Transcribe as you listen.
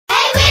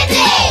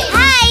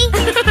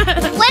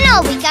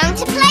are we going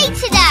to play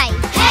today?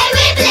 Hey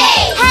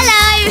Wibbly!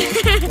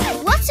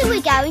 Hello! What are we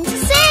going to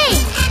sing?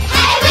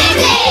 Hey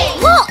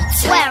Wibbly! What?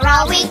 Where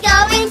are we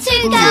going to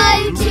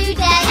go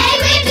today? Hey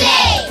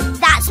Wibbly!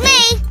 That's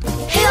me!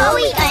 Who are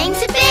we going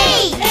to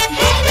be?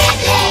 Hey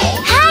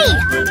Wibbly!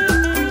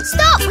 Hey!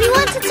 Stop! We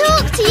want to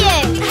talk to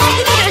you!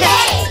 Hey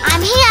Wibbly!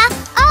 I'm here!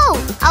 Oh,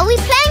 are we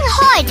playing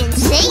hide and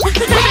seek?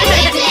 Hey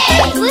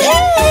Wibbly! Woo!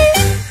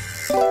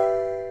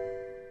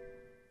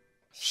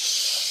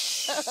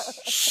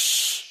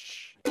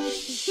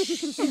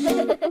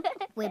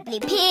 Wibbly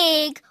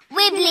Pig,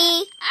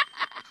 Wibbly.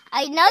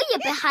 I know you're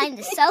behind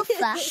the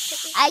sofa.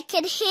 I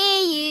can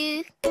hear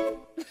you.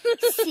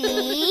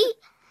 See?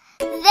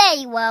 There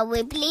you are,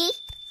 Wibbly.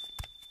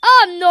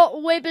 I'm not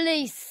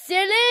Wibbly,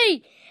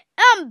 silly.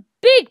 I'm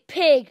Big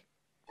Pig.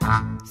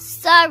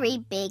 Sorry,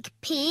 Big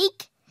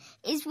Pig.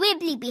 Is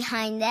Wibbly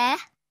behind there?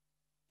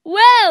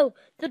 Well,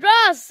 there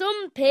are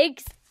some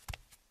pigs.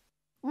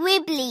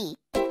 Wibbly,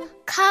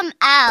 come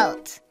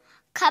out.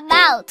 Come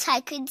out,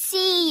 I can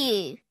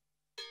see you.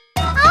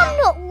 I'm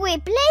not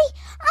Wibbly,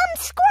 I'm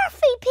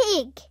Scruffy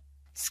Pig.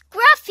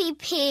 Scruffy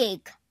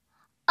Pig.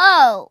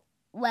 Oh,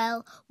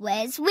 well,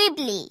 where's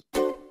Wibbly?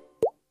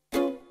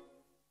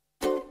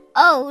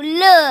 Oh,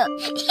 look.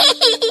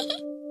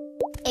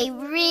 A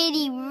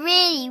really,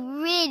 really,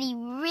 really,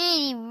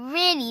 really,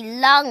 really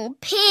long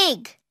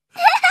pig.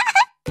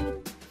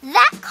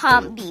 That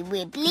can't be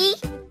Wibbly.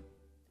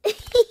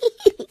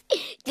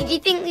 Did you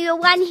think we were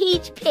one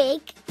huge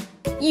pig?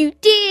 You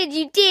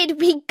did.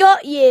 We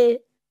got you.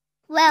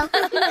 Well,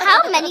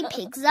 how many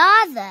pigs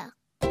are there?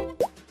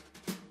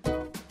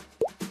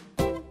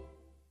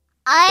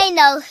 I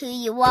know who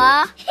you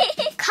are.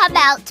 Come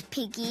out,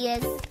 pig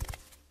ears.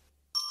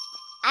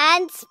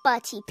 And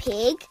Spotty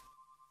Pig.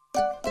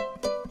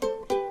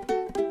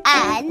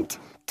 And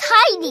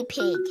Tiny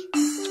Pig.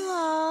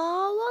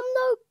 Oh, I'm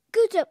no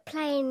good at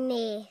playing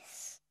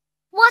this.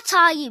 What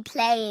are you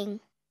playing?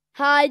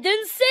 Hide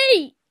and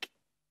seek.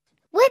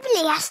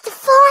 Wibbly has to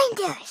find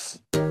us.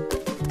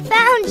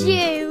 Found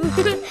you.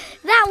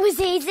 That was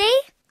easy.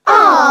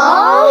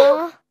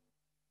 Aww.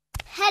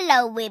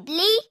 Hello,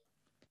 Wibbly.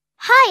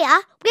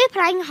 Hiya, we're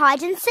playing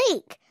hide and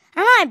seek,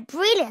 and I'm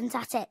brilliant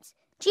at it.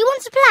 Do you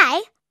want to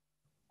play?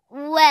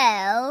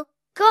 Well,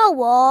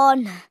 go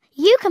on.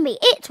 You can be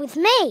it with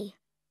me.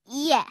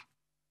 Yeah.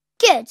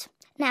 Good.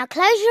 Now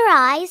close your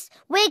eyes.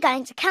 We're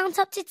going to count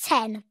up to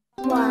 10.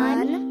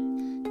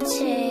 1,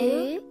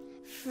 2,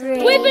 3.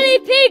 Wibbly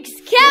Pig's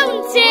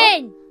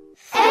counting.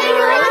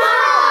 Everyone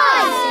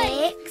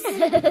 6,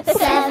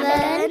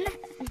 7,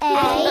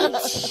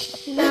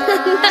 8, 9,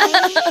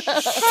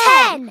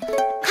 10.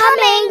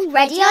 Coming,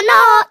 ready or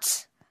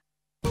not?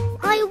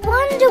 I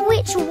wonder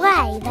which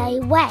way they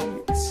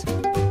went.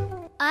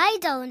 I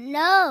don't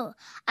know.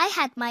 I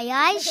had my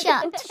eyes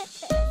shut.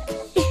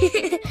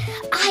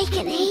 I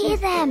can hear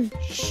them.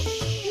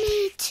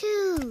 Me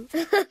too.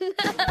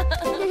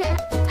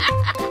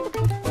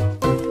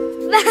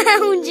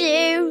 Found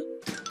you.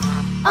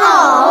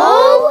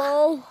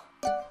 Oh!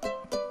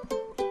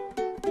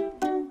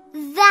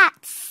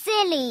 That's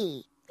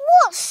silly.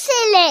 What's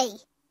silly?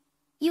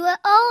 You were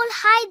all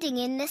hiding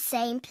in the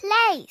same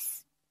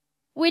place.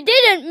 We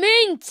didn't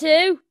mean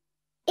to.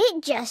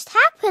 It just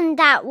happened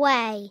that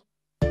way.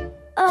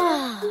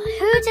 Oh,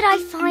 who did I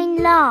find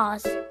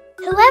last?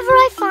 Whoever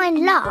I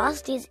find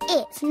last is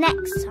it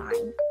next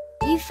time.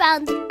 You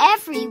found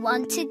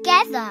everyone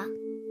together.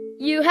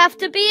 You have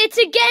to be it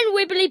again,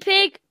 Wibbly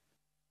Pig.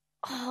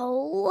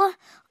 Oh,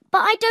 but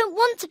I don't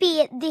want to be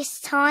it this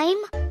time.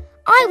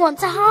 I want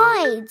to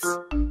hide.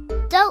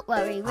 Don't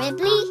worry,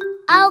 Wibbly.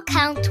 I'll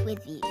count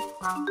with you.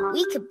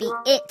 We could be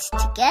it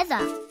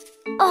together.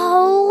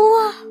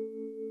 Oh.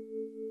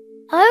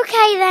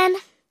 Okay then.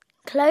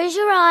 Close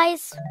your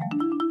eyes.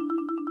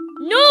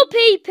 No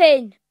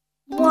peeping.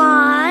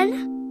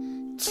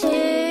 1,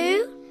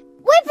 2,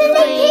 Wibbly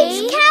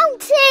Pig's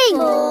counting.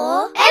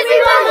 4.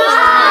 Everyone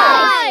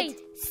hide.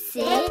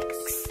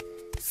 6,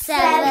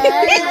 7.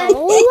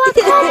 Oh, I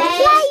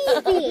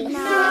can't play this.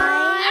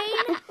 9,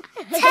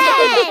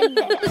 10.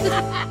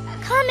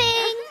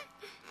 Coming.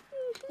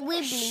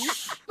 Wibbly,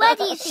 where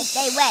do you think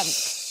they went?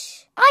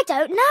 I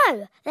don't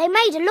know. They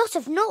made a lot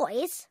of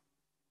noise.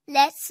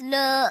 Let's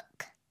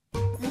look.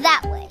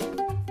 That way.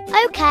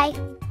 Okay.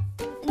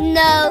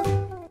 No,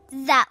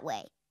 that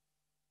way.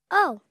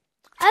 Oh,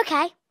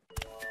 okay.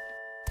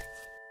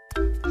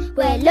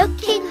 We're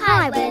looking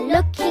high, we're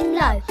looking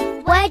low.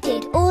 Where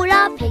did all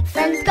our pig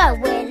friends go?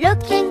 We're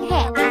looking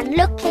here and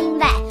looking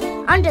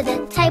there. Under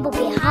the table,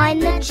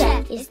 behind the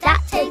chair. Is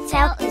that a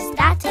tail? Is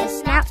that a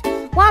snout?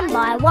 One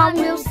by one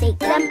we'll seek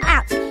them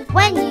out.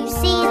 When you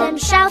see them,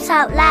 shout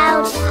out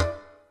loud.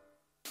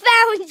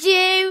 Found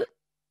you!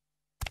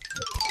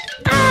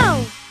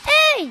 Ow!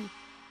 Hey!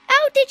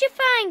 How did you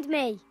find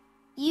me?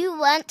 You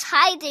weren't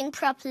hiding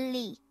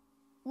properly.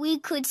 We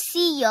could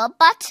see your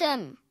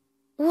bottom.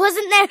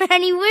 Wasn't there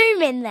any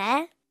room in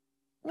there?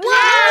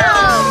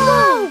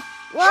 Wow!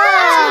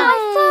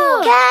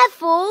 Wow!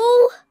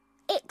 Careful!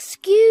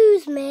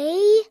 Excuse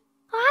me.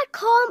 I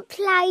can't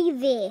play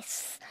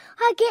this.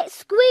 I get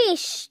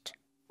squished.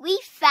 We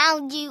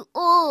found you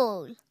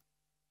all.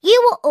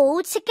 You were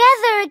all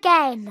together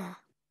again.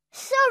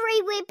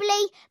 Sorry,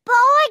 Wibbly, but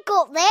I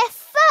got there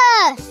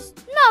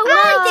first. No,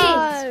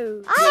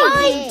 I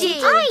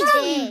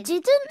did. You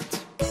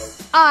didn't.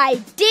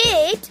 I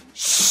did.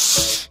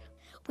 Shh!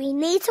 We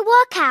need to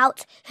work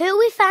out who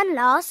we found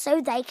last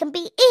so they can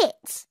be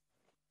it.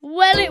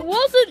 Well, it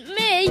wasn't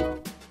me.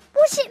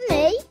 Was it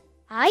me?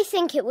 I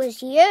think it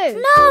was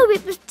you. No,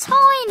 it was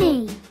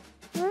Tiny.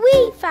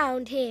 We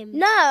found him.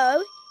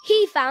 No,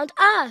 he found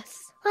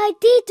us. I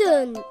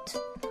didn't.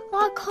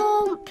 I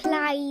can't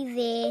play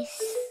this.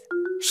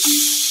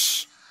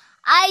 Shh!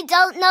 I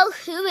don't know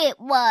who it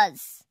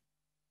was.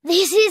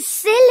 This is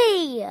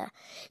silly.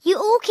 You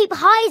all keep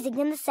hiding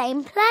in the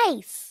same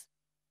place.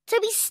 So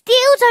we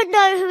still don't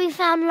know who we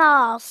found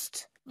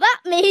last.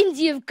 That means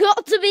you've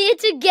got to be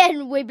it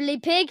again,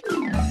 Wibbly Pig.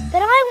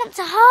 But I want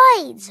to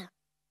hide.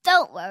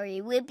 Don't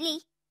worry, Wibbly.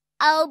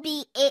 I'll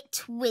be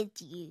it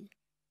with you.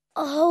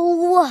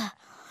 Oh,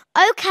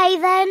 okay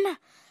then.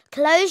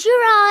 Close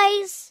your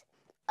eyes.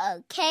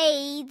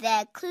 Okay,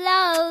 they're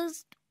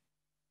closed.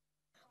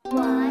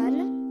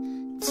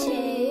 1,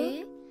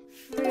 2,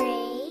 3.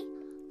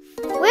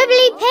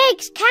 Wibbly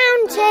Pig's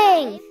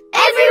counting.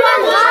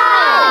 Everyone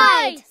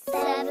hide!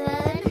 7,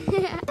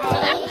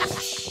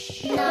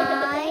 8,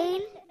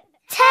 9,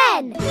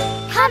 10.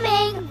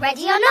 Coming,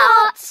 ready or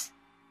not?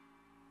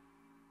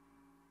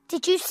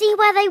 Did you see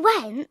where they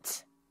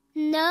went?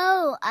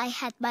 No, I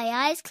had my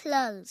eyes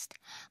closed,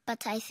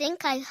 but I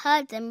think I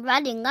heard them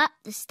running up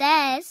the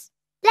stairs.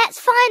 Let's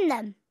find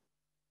them.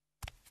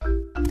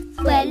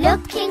 We're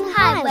looking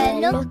high,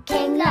 we're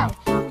looking low.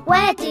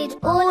 Where did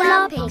all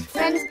our pig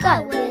friends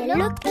go? We're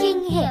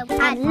looking here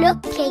and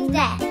looking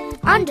there.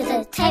 Under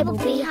the table,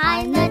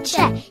 behind the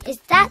chair. Is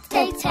that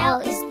a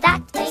tail? Is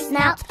that a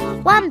snout?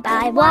 One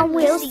by one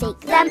we'll seek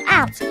them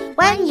out.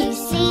 When you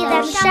see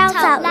them, shout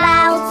out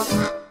loud.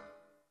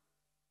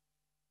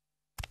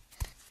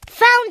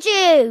 Found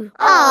you!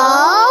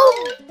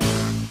 Oh!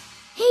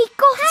 He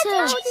got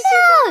How us! did you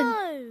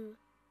know?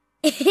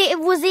 It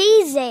was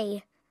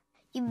easy.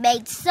 You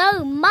made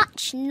so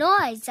much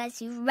noise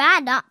as you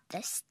ran up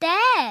the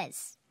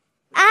stairs.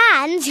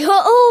 And you're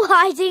all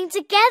hiding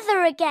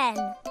together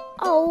again.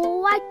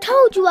 Oh, I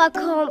told you I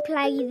can't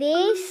play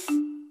this.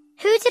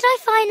 Who did I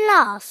find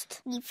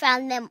last? We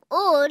found them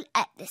all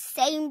at the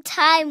same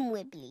time,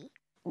 Wibbly.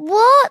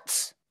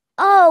 What?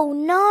 Oh,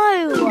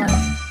 no.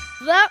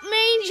 That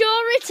means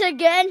you're it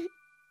again.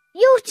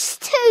 You're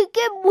just too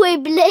good,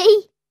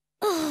 Wibbly.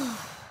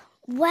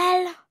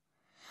 Well,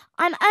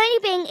 I'm only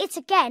being it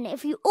again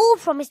if you all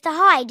promise to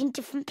hide in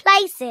different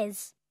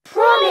places.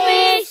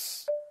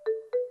 Promise!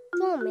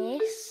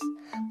 Promise?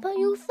 But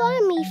you'll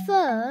find me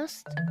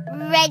first.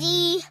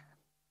 Ready?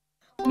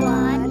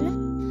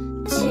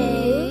 1,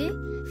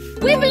 2,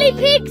 Wibbly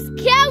Pig's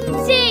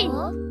counting.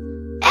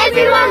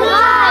 Everyone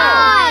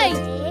hide!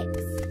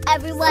 6,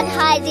 Everyone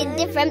hides in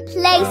different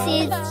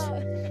places.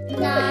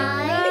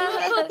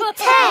 9,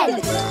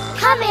 10.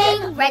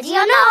 Coming, ready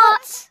or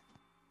not?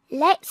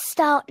 Let's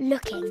start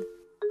looking.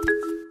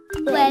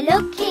 We're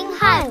looking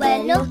high,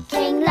 we're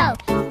looking low.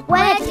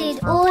 Where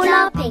did all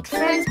our pig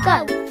friends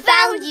go?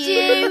 Found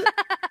you!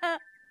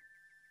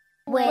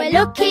 We're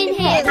looking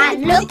here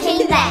and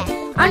looking there.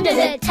 Under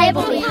the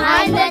table,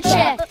 behind the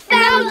chair.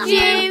 Found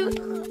you!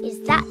 Is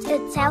that a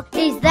tail?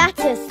 Is that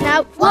a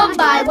snout? One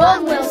by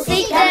one we'll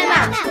seek them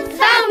out.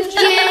 Found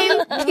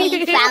you!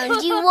 We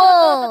found you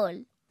all.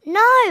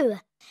 No.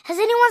 Has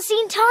anyone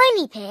seen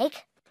Tiny Pig?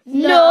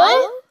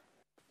 No.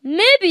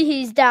 Maybe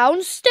he's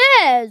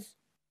downstairs.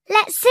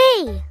 Let's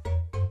see.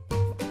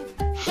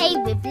 Hey,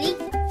 Wibbly,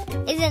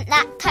 isn't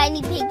that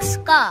Tiny Pig's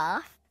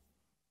scarf?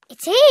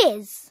 It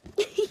is.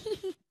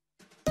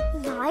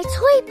 My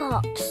toy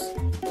box.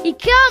 He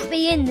can't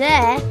be in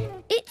there.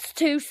 It's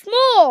too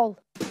small.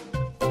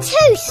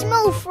 Too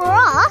small for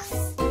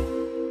us.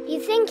 You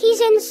think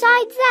he's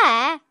inside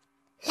there?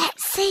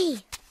 Let's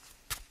see.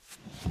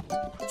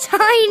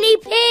 Tiny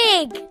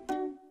Pig.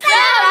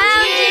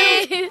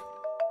 Found you!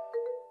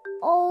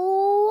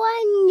 Oh,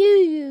 I knew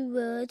you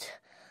would.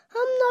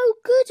 I'm no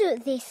good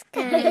at this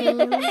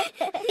game.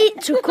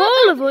 It took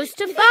all of us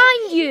to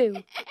find you.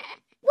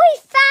 We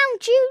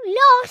found you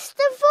last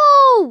of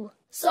all.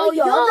 So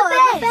you're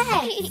the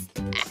best.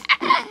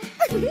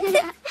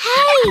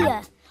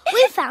 Hey,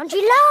 we found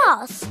you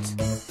last.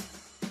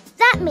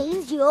 That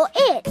means you're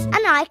it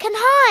and I can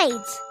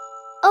hide.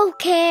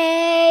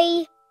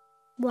 Okay.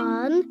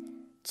 1,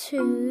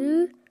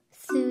 2,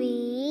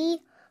 3.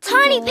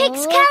 Tiny 4,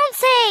 Pig's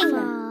counting.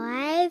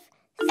 5.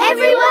 6,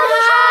 Everyone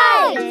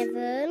hide.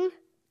 7,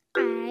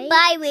 8.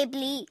 Bye,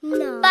 Wibbly.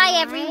 9. Bye,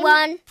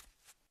 everyone.